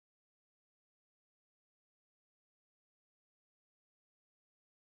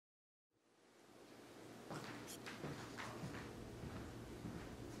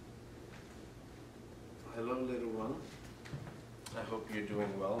Hello, little one. I hope you're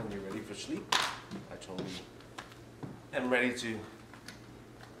doing well and you're ready for sleep. I totally am ready to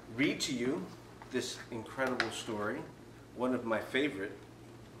read to you this incredible story, one of my favorite,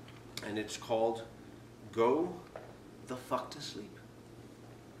 and it's called Go the Fuck to Sleep.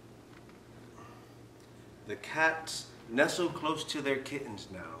 The cats nestle close to their kittens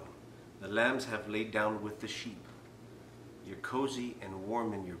now. The lambs have laid down with the sheep. You're cozy and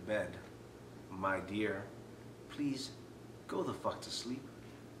warm in your bed. My dear, please go the fuck to sleep.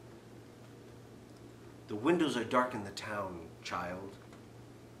 The windows are dark in the town, child.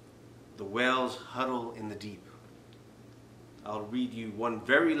 The whales huddle in the deep. I'll read you one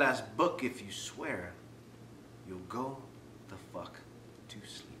very last book if you swear you'll go the fuck to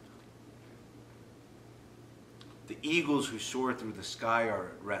sleep. The eagles who soar through the sky are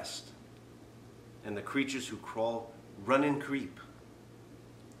at rest, and the creatures who crawl run and creep.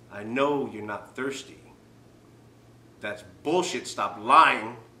 I know you're not thirsty. That's bullshit. Stop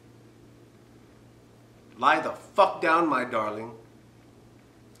lying. Lie the fuck down, my darling,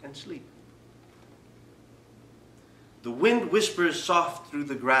 and sleep. The wind whispers soft through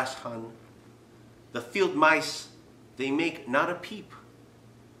the grass, hun. The field mice, they make not a peep.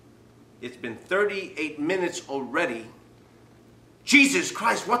 It's been 38 minutes already. Jesus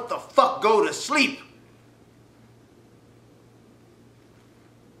Christ, what the fuck? Go to sleep.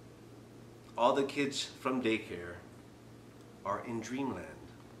 All the kids from daycare are in dreamland.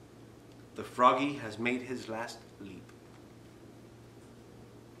 The froggy has made his last leap.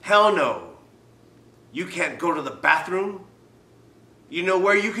 Hell no. You can't go to the bathroom. You know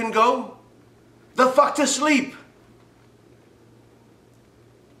where you can go? The fuck to sleep.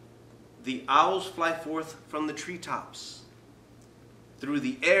 The owls fly forth from the treetops. Through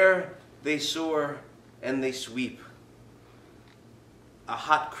the air they soar and they sweep. A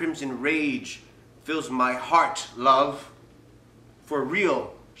hot crimson rage fills my heart, love. For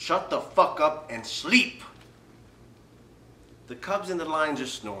real, shut the fuck up and sleep. The cubs in the lines are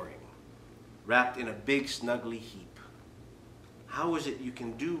snoring, wrapped in a big snuggly heap. How is it you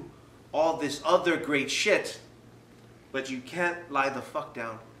can do all this other great shit, but you can't lie the fuck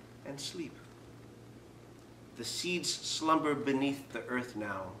down and sleep? The seeds slumber beneath the earth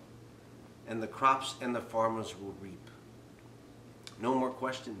now, and the crops and the farmers will reap. No more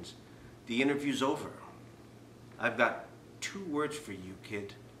questions. The interview's over. I've got 2 words for you,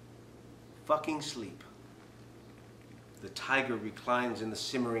 kid. Fucking sleep. The tiger reclines in the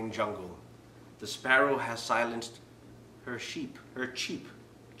simmering jungle. The sparrow has silenced her sheep. Her cheep.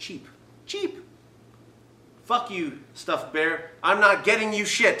 Fuck you, stuffed bear. I'm not getting you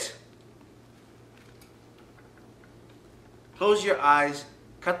shit. Close your eyes,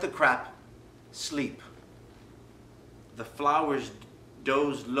 cut the crap, sleep. The flowers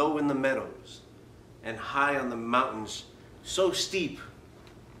doze low in the meadows and high on the mountains so steep.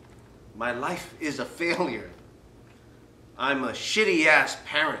 My life is a failure. I'm a shitty ass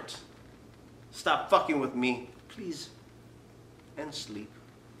parent. Stop fucking with me, please, and sleep.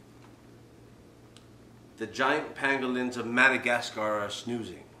 The giant pangolins of Madagascar are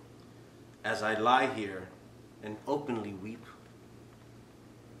snoozing as I lie here and openly weep.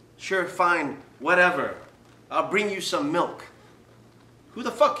 Sure, fine, whatever. I'll bring you some milk. Who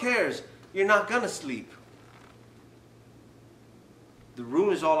the fuck cares? You're not gonna sleep. The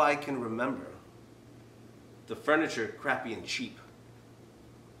room is all I can remember. The furniture crappy and cheap.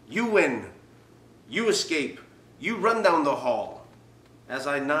 You win. You escape. You run down the hall as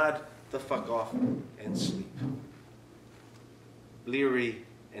I nod the fuck off and sleep. Bleary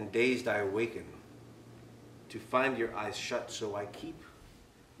and dazed I awaken to find your eyes shut, so I keep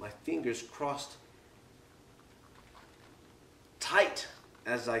my fingers crossed tight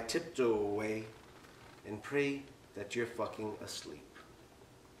as I tiptoe away and pray that you're fucking asleep.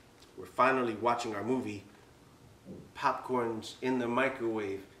 We're finally watching our movie. Popcorn's in the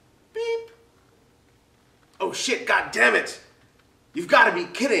microwave. Beep. Oh shit, god damn it. You've got to be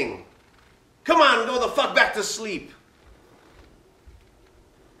kidding. Come on, go the fuck back to sleep.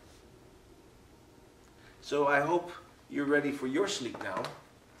 So I hope you're ready for your sleep now,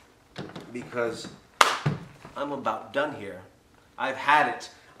 because I'm about done here. I've had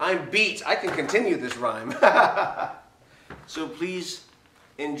it. I'm beat. I can continue this rhyme. So please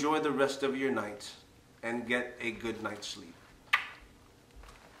enjoy the rest of your night and get a good night's sleep.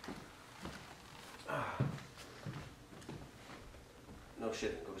 No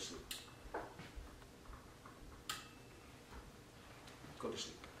shit, go to sleep. Go to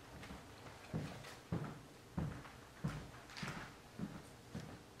sleep.